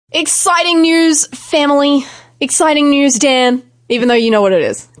Exciting news, family. Exciting news, Dan. Even though you know what it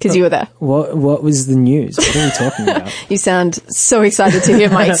is, because you were there. What was the news? What are we talking about? You sound so excited to hear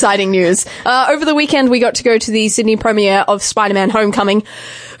my exciting news. Over the weekend, we got to go to the Sydney premiere of Spider-Man Homecoming.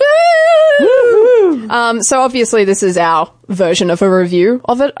 So obviously this is our version of a review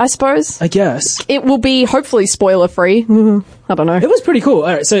of it, I suppose. I guess. It will be hopefully spoiler-free. I don't know. It was pretty cool.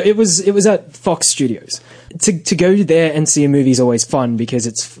 All right, so it was at Fox Studios. To go there and see a movie is always fun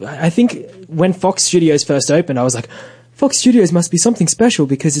because I think when Fox Studios first opened, I was like, Fox Studios must be something special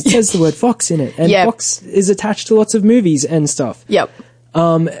because it says the word Fox in it. And Fox is attached to lots of movies and stuff. Yep.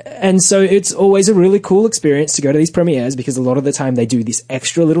 And so it's always a really cool experience to go to these premieres because a lot of the time they do this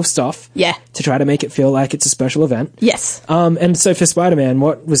extra little stuff to try to make it feel like it's a special event. Yes. And so for Spider-Man,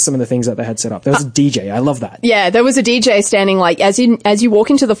 what was some of the things that they had set up? There was a DJ. I love that. Yeah, there was a DJ standing like as you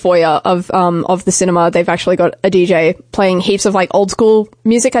walk into the foyer of the cinema, they've actually got a DJ playing heaps of like old school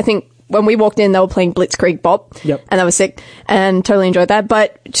music. I think when we walked in, they were playing Blitzkrieg Bop. Yep. And that was sick and totally enjoyed that.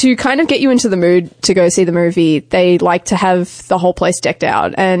 But to kind of get you into the mood to go see the movie, they like to have the whole place decked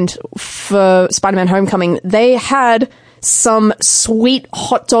out. And for Spider-Man Homecoming, they had some sweet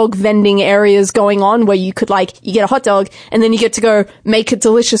hot dog vending areas going on where you could you get a hot dog and then you get to go make it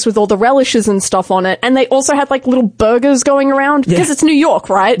delicious with all the relishes and stuff on it. And they also had like little burgers going around because it's New York,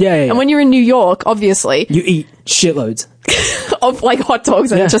 right? Yeah. And when you're in New York, obviously you eat shitloads of like hot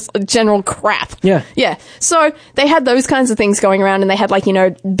dogs and just general crap. Yeah. Yeah. So they had those kinds of things going around and they had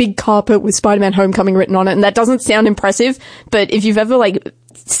big carpet with Spider-Man Homecoming written on it. And that doesn't sound impressive, but if you've ever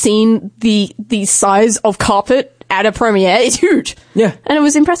seen the size of carpet at a premiere, it's huge. Yeah. And it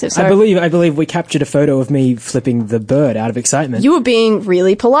was impressive. So I believe we captured a photo of me flipping the bird out of excitement. You were being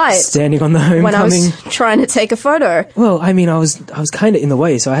really polite. Standing on the Homecoming. When I was trying to take a photo. Well, I mean, I was kind of in the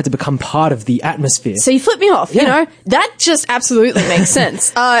way, so I had to become part of the atmosphere. So you flipped me off, you know? That just absolutely makes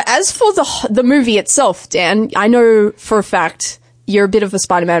sense. As for the movie itself, Dan, I know for a fact you're a bit of a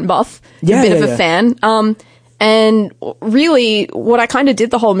Spider-Man buff. You're a bit of a fan. And really, what I kind of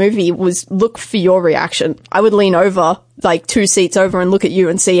did the whole movie was look for your reaction. I would lean over, 2 seats over and look at you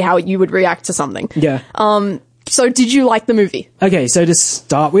and see how you would react to something. Yeah. So did you like the movie? Okay, so to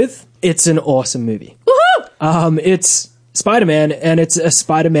start with, it's an awesome movie. Woohoo! It's Spider-Man, and it's a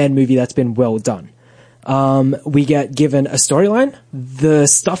Spider-Man movie that's been well done. We get given a storyline. The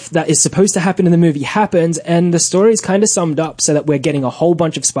stuff that is supposed to happen in the movie happens, and the story is kind of summed up so that we're getting a whole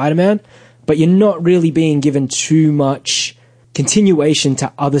bunch of Spider-Man, but you're not really being given too much continuation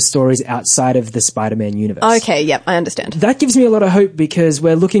to other stories outside of the Spider-Man universe. Okay, yep, I understand. That gives me a lot of hope because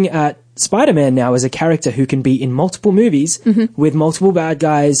we're looking at Spider-Man now as a character who can be in multiple movies with multiple bad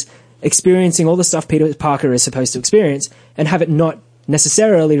guys, experiencing all the stuff Peter Parker is supposed to experience, and have it not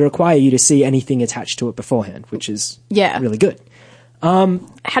necessarily require you to see anything attached to it beforehand, which is really good.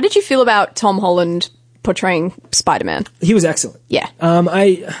 How did you feel about Tom Holland portraying Spider-Man? He was excellent. Yeah.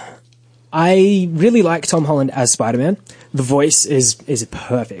 I really like Tom Holland as Spider-Man. The voice is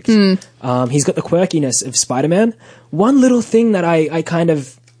perfect. He's got the quirkiness of Spider-Man. One little thing that I kind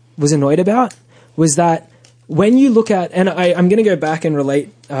of was annoyed about was that when you look at, and I'm going to go back and relate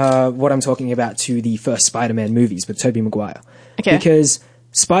what I'm talking about to the first Spider-Man movies with Tobey Maguire. Okay. Because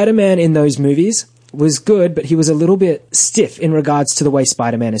Spider-Man in those movies was good, but he was a little bit stiff in regards to the way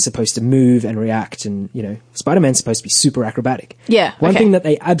Spider-Man is supposed to move and react. And, Spider-Man's supposed to be super acrobatic. Yeah. One thing that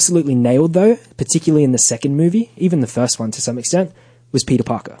they absolutely nailed, though, particularly in the second movie, even the first one to some extent, was Peter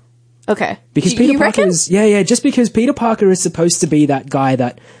Parker. Okay. Because Peter Parker is, just because Peter Parker is supposed to be that guy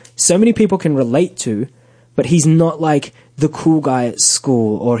that so many people can relate to, but he's not like the cool guy at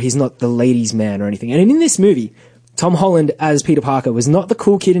school, or he's not the ladies' man or anything. And in this movie, Tom Holland as Peter Parker was not the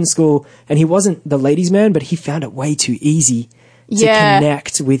cool kid in school, and he wasn't the ladies' man, but he found it way too easy to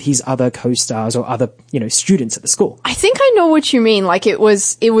connect with his other co-stars or other, students at the school. I think I know what you mean. It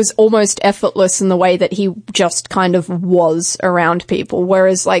was almost effortless in the way that he just kind of was around people.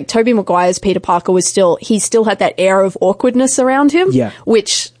 Whereas Tobey Maguire's Peter Parker he still had that air of awkwardness around him,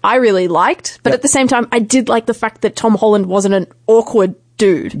 which I really liked. But at the same time, I did like the fact that Tom Holland wasn't an awkward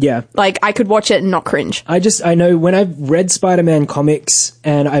dude. Yeah. I could watch it and not cringe. I know when I've read Spider-Man comics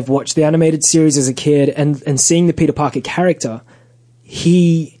and I've watched the animated series as a kid and seeing the Peter Parker character,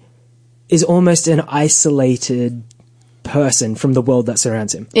 he is almost an isolated person from the world that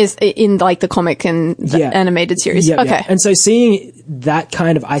surrounds him. Is in the comic and the animated series. Yeah, okay. Yeah. And so seeing that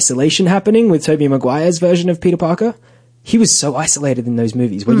kind of isolation happening with Tobey Maguire's version of Peter Parker, he was so isolated in those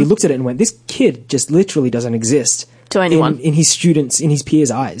movies where you looked at it and went, this kid just literally doesn't exist to anyone in his students, in his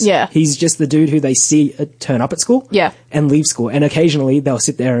peers' eyes. Yeah. He's just the dude who they see turn up at school and leave school. And occasionally they'll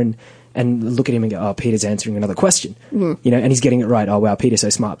sit there and and look at him and go, oh, Peter's answering another question. You know, and he's getting it right. Oh, wow, Peter's so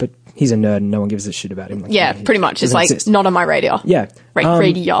smart, but he's a nerd and no one gives a shit about him. Like, yeah, pretty much. It's like, exist. not on my radar. Yeah.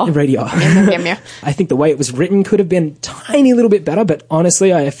 Radio. I think the way it was written could have been a tiny little bit better, but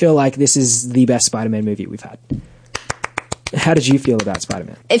honestly, I feel like this is the best Spider-Man movie we've had. How did you feel about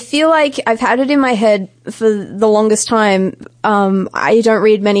Spider-Man? I feel like I've had it in my head for the longest time. I don't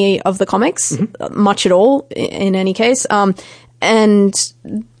read many of the comics, much at all, in any case. And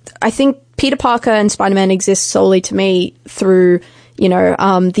I think Peter Parker and Spider-Man exist solely to me through, you know,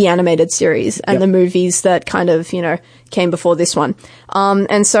 the animated series and the movies that kind of, you know, came before this one.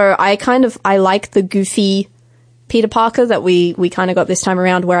 And so I like the goofy Peter Parker that we kind of got this time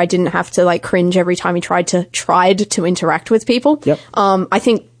around, where I didn't have to like cringe every time he tried to interact with people. Yep. I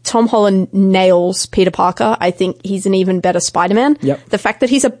think Tom Holland nails Peter Parker. I think he's an even better Spider-Man. Yep. The fact that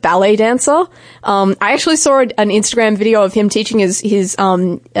he's a ballet dancer. I actually saw an Instagram video of him teaching his you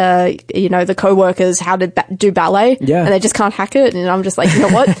know, the co-workers how to do ballet. Yeah. And they just can't hack it. And I'm just like, you know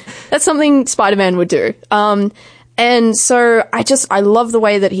what? That's something Spider-Man would do. And so I love the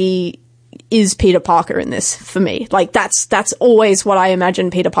way that he is Peter Parker in this for me. Like that's always what I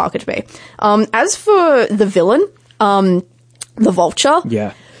imagine Peter Parker to be. As for the villain, the Vulture.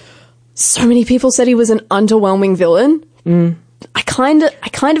 Yeah. So many people said he was an underwhelming villain. I kind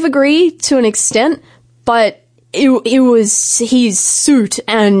of agree to an extent, but it was his suit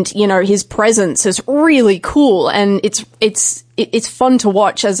and, you know, his presence is really cool, and it's fun to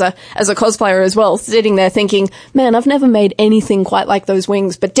watch as a cosplayer as well, sitting there thinking, man, I've never made anything quite like those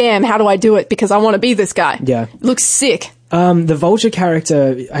wings, but damn, how do I do it? Because I want to be this guy. Yeah. It looks sick. The Vulture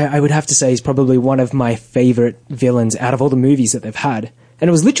character, I would have to say, is probably one of my favorite villains out of all the movies that they've had. And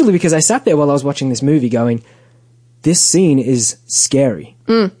it was literally because I sat there while I was watching this movie going, this scene is scary.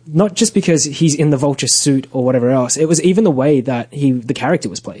 Not just because he's in the Vulture suit or whatever else. It was even the way that the character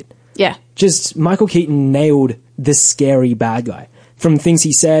was played. Yeah. Just Michael Keaton nailed this scary bad guy. From things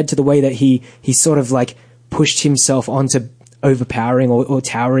he said to the way that he sort of like pushed himself onto overpowering or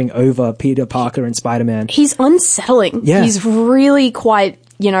towering over Peter Parker and Spider-Man. He's unsettling. Yeah. He's really quite,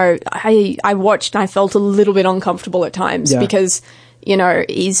 you know, I watched and I felt a little bit uncomfortable at times because, you know,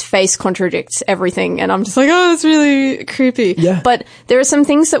 his face contradicts everything, and I'm just like, oh, it's really creepy. Yeah. But there are some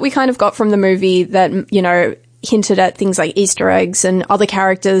things that we kind of got from the movie that, you know, hinted at things like Easter eggs and other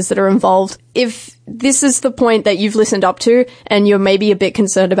characters that are involved. If this is the point that you've listened up to and you're maybe a bit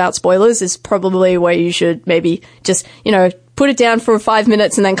concerned about spoilers, is probably where you should maybe just, you know, put it down for 5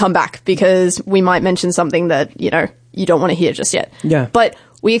 minutes and then come back, because we might mention something that, you know, you don't want to hear just yet. Yeah. But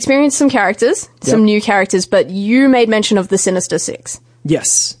we experienced some characters, some new characters, but you made mention of the Sinister Six.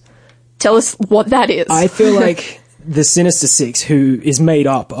 Yes. Tell us what that is. I feel like the Sinister Six, who is made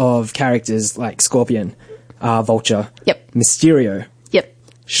up of characters like Scorpion, Vulture, Mysterio,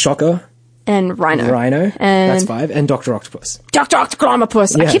 Shocker, and Rhino. And that's 5, and Dr. Octopus. Dr.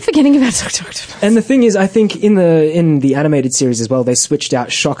 Octopus. Yeah. I keep forgetting about Dr. Octopus. And the thing is, I think in the animated series as well, they switched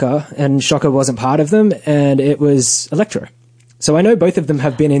out Shocker, and Shocker wasn't part of them, and it was Electro. So I know both of them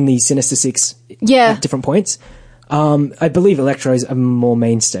have been in the Sinister Six at different points. I believe Electro is a more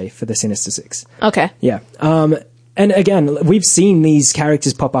mainstay for the Sinister Six. Okay. Yeah. And again, we've seen these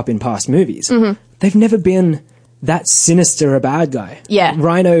characters pop up in past movies. They've never been that sinister a bad guy. Yeah.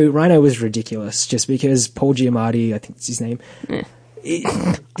 Rhino was ridiculous just because Paul Giamatti, I think that's his name.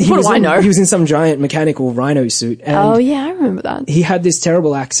 What do I know? He was in some giant mechanical rhino suit. And oh, yeah, I remember that. He had this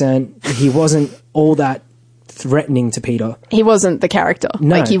terrible accent. He wasn't all that threatening to Peter. He wasn't the character.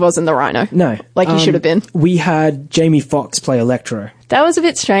 No. Like, he wasn't the Rhino. No. Like he should have been. We had Jamie Foxx play Electro. That was a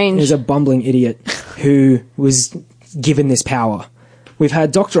bit strange. He was a bumbling idiot who was given this power. We've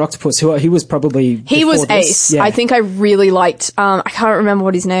had Dr. Octopus, he was probably... He was ace. Yeah. I think I really liked... I can't remember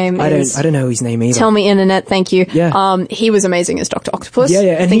what his name is. I don't know his name either. Tell me, internet, thank you. Yeah. He was amazing as Dr. Octopus. Yeah,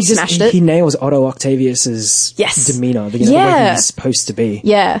 yeah. And he smashed it. He nails Otto Octavius's demeanor, the way he's supposed to be.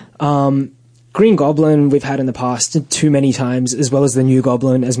 Yeah. Green Goblin we've had in the past too many times, as well as the new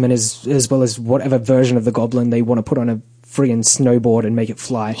Goblin, as well as whatever version of the Goblin they want to put on a friggin' snowboard and make it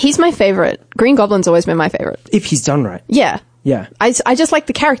fly. He's my favorite. Green Goblin's always been my favorite. If he's done right. Yeah. Yeah. I just like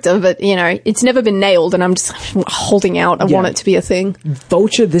the character, but, you know, it's never been nailed, and I'm just holding out. I want it to be a thing.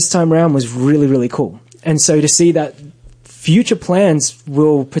 Vulture this time around was really, really cool. And so to see that future plans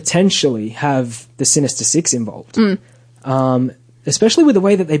will potentially have the Sinister Six involved. Especially with the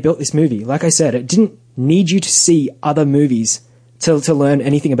way that they built this movie. Like I said, it didn't need you to see other movies to learn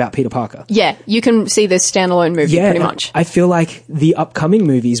anything about Peter Parker. Yeah, you can see this standalone movie pretty much. I feel like the upcoming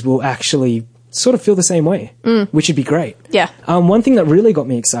movies will actually sort of feel the same way, which would be great. Yeah. One thing that really got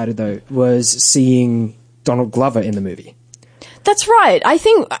me excited, though, was seeing Donald Glover in the movie. That's right. I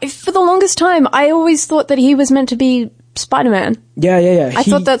think for the longest time, I always thought that he was meant to be Spider-Man. Yeah. I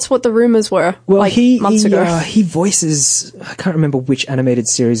thought that's what the rumors were. Well, months ago. He voices. I can't remember which animated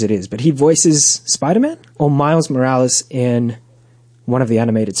series it is, but he voices Spider-Man or Miles Morales in one of the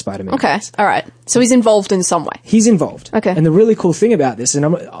animated Spider-Man. Okay, movies. all right. So he's involved in some way. He's involved. Okay. And the really cool thing about this, and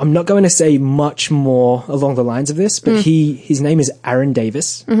I'm not going to say much more along the lines of this, but his name is Aaron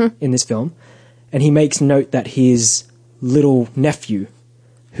Davis in this film, and he makes note that his little nephew,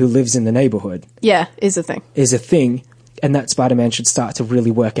 who lives in the neighborhood, is a thing. Is a thing, and that Spider-Man should start to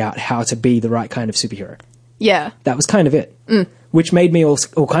really work out how to be the right kind of superhero. Yeah. That was kind of it. Which made me all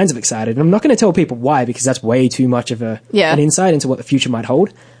kinds of excited. And I'm not going to tell people why, because that's way too much of an insight into what the future might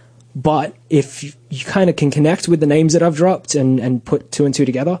hold. But if you kind of can connect with the names that I've dropped and put two and two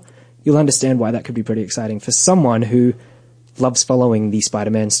together, you'll understand why that could be pretty exciting for someone who loves following the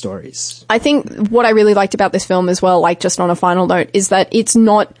Spider-Man stories. I think what I really liked about this film as well, like just on a final note, is that it's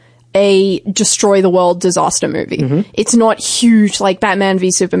not a destroy the world disaster movie. It's not huge like Batman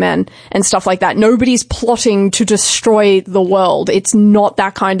v Superman and stuff like that. Nobody's plotting to destroy the world. It's not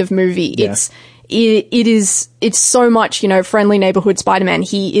that kind of movie. Yeah. It's so much, friendly neighborhood Spider-Man.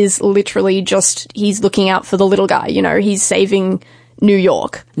 He is literally he's looking out for the little guy, he's saving New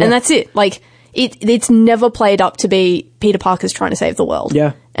York. Yeah. And that's it. Like, it's never played up to be Peter Parker's trying to save the world.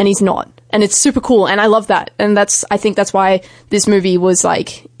 Yeah. And he's not. And it's super cool. And I love that. And I think that's why this movie was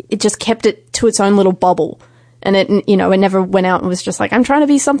like, it just kept it to its own little bubble. And it never went out and was just like, I'm trying to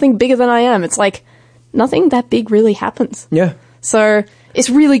be something bigger than I am. It's like, nothing that big really happens. Yeah. So it's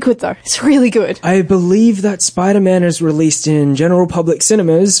really good, though. It's really good. I believe that Spider-Man is released in general public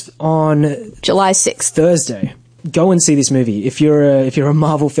cinemas on July 6th. Thursday. Go and see this movie. If you're a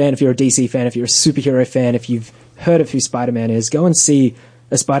Marvel fan, if you're a DC fan, if you're a superhero fan, if you've heard of who Spider-Man is, go and see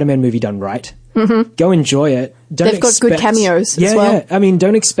a Spider-Man movie done right. Go enjoy it. They've got good cameos as well. Yeah. I mean,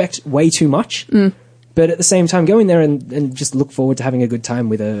 don't expect way too much. But at the same time, go in there and just look forward to having a good time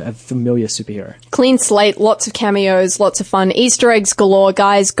with a familiar superhero. Clean slate, lots of cameos, lots of fun. Easter eggs galore.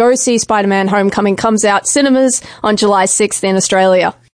 Guys, go see Spider-Man Homecoming. Comes out cinemas on July 6th in Australia.